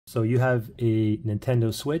So you have a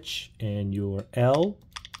Nintendo Switch and your L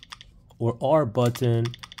or R button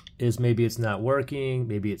is maybe it's not working,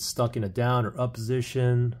 maybe it's stuck in a down or up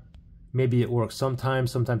position. Maybe it works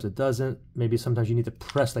sometimes it doesn't. Maybe sometimes you need to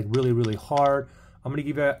press like really, really hard. I'm gonna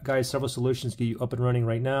give you guys several solutions to get you up and running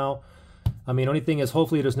right now. I mean, only thing is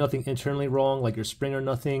hopefully there's nothing internally wrong, like your spring or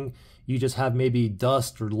nothing. You just have maybe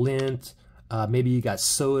dust or lint. Maybe you got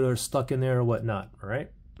soda stuck in there or whatnot, all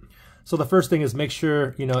right? So the first thing is make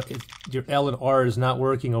sure, you know, if your L and R is not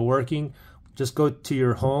working or working, just go to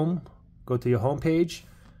your home, go to your home page,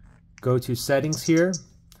 go to settings here,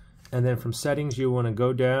 and then from settings you want to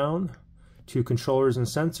go down to controllers and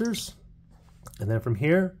sensors. And then from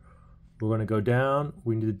here, we're going to go down.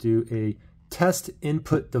 We need to do a test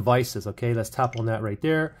input devices. Okay, let's tap on that right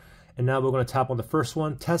there. And now we're going to tap on the first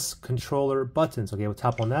one, test controller buttons. Okay, we'll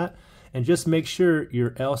tap on that and just make sure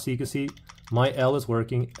your L, so you can see my L is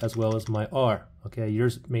working as well as my R. Okay,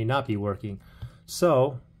 yours may not be working.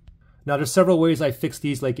 So now there's several ways I fixed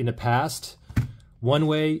these like in the past. One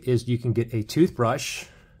way is you can get a toothbrush,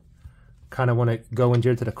 kind of want to go in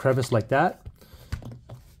here to the crevice like that.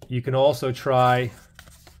 You can also try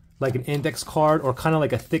like an index card or kind of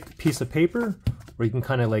like a thick piece of paper where you can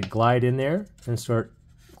kind of like glide in there and start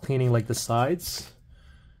cleaning like the sides.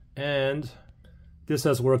 And this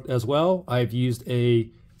has worked as well. I've used a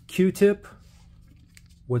Q-tip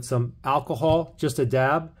with some alcohol, just a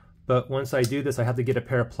dab. But once I do this, I have to get a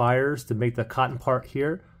pair of pliers to make the cotton part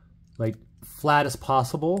here like flat as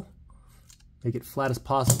possible. Make it flat as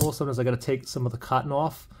possible. Sometimes I got to take some of the cotton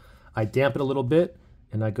off. I damp it a little bit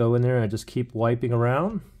and I go in there and I just keep wiping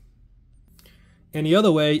around. And the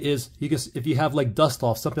other way is you can, if you have like dust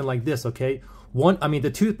off, something like this, okay? I mean,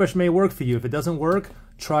 the toothbrush may work for you. If it doesn't work,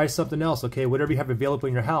 try something else, okay? Whatever you have available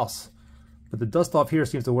in your house. But the dust off here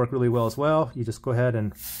seems to work really well as well. You just go ahead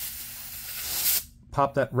and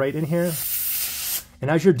pop that right in here.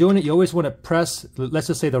 And as you're doing it, you always want to press, let's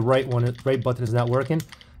just say the right button is not working.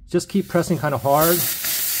 Just keep pressing kind of hard.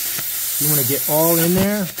 You want to get all in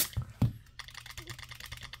there.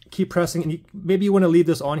 Keep pressing, and maybe you want to leave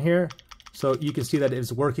this on here so you can see that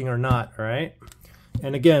it's working or not, all right?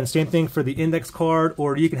 And again, same thing for the index card,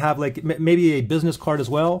 or you can have like maybe a business card as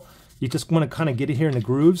well. You just want to kind of get it here in the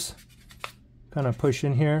grooves. Kind of push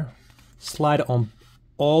in here. Slide it on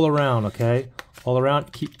all around, okay? All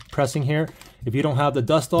around, keep pressing here. If you don't have the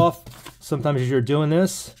dust off, sometimes as you're doing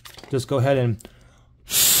this, just go ahead and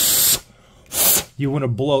you want to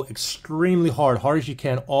blow extremely hard as you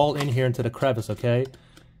can, all in here into the crevice, okay?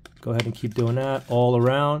 Go ahead and keep doing that all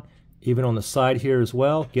around, even on the side here as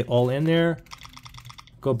well. Get all in there.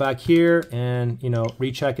 Go back here and, you know,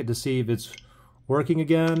 recheck it to see if it's working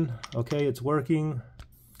again. Okay, it's working,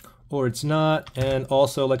 or it's not. And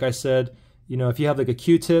also, like I said, you know, if you have like a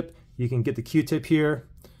Q-tip, you can get the Q-tip here.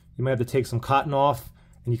 You might have to take some cotton off,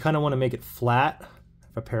 and you kind of want to make it flat. I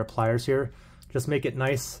have a pair of pliers here. Just make it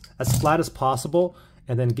nice, as flat as possible,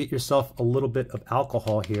 and then get yourself a little bit of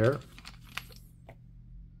alcohol here.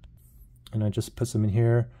 And I just put some in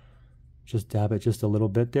here. Just dab it just a little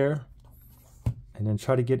bit there. And then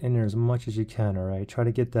try to get in there as much as you can, all right? Try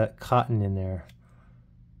to get that cotton in there.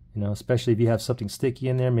 You know, especially if you have something sticky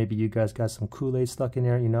in there. Maybe you guys got some Kool-Aid stuck in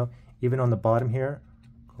there, you know. Even on the bottom here,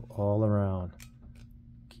 go all around.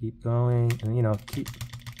 Keep going, and you know, keep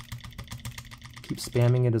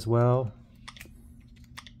spamming it as well.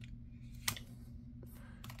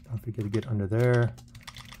 Don't forget to get under there.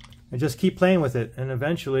 And just keep playing with it, and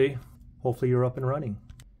eventually, hopefully you're up and running.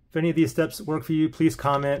 If any of these steps work for you, please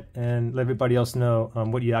comment and let everybody else know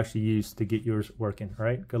what you actually use to get yours working. All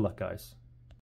right, good luck, guys.